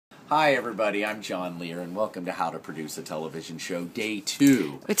Hi everybody, I'm John Lehr, and welcome to How to Produce a Television Show, Day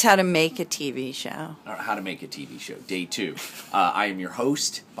 2. It's how to make a TV show. How to make a TV show, Day 2. I am your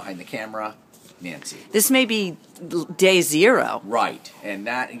host, behind the camera, Nancy. This may be day 0. Right, and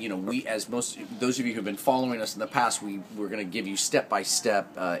that, we, as those of you who've been following us in the past, we're going to give you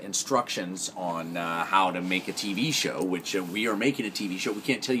step-by-step instructions on how to make a TV show, which we are making a TV show. We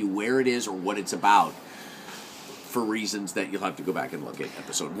can't tell you where it is or what it's about, for reasons that you'll have to go back and look at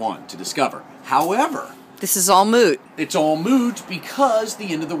episode 1 to discover. However, this is all moot. It's all moot because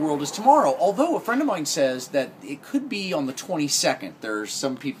the end of the world is tomorrow. Although a friend of mine says that it could be on the 22nd. There's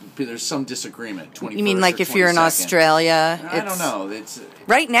some disagreement. 21st You mean like if you're in 22nd. Australia? I don't know. It's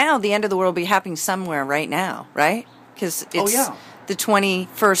right now, the end of the world will be happening somewhere right now, right? Because it's the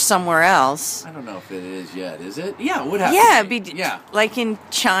 21st somewhere else. I don't know if it is yet. Is it? Yeah, it would have to be. Like in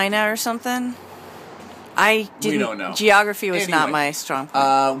China or something. I didn't. We don't know. Geography was not my strong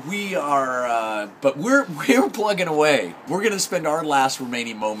point. We are, but we're plugging away. We're going to spend our last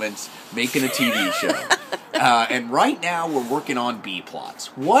remaining moments making a TV show. And right now we're working on B plots.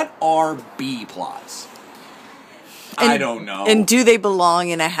 What are B plots? I don't know. And do they belong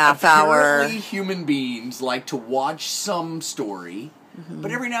in a half hour? Apparently human beings like to watch some story.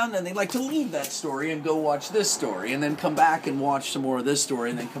 But every now and then they like to leave that story and go watch this story and then come back and watch some more of this story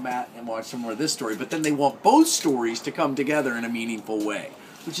and then come back and watch some more of this story. But then they want both stories to come together in a meaningful way,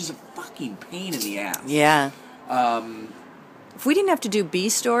 which is a fucking pain in the ass. Yeah. If we didn't have to do B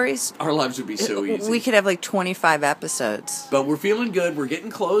stories, our lives would be so easy. We could have like 25 episodes. But we're feeling good. We're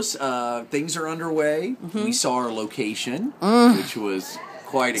getting close. Things are underway. We saw our location, which was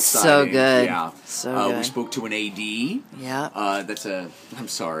quite exciting. So good. Yeah. So good. We spoke to an AD. Yeah. I'm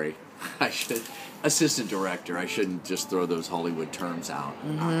sorry. Assistant director. I shouldn't just throw those Hollywood terms out.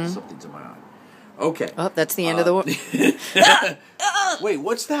 Something's in my eye. Okay. Oh, that's the end of the world. Wait,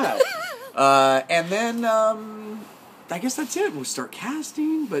 what's that? And then, I guess that's it. We'll start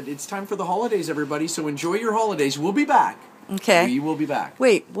casting, but it's time for the holidays, everybody. So enjoy your holidays. We'll be back. Okay. We will be back.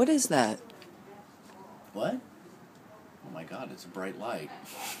 Wait, what is that? What? Oh my God, it's a bright light.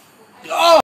 Oh!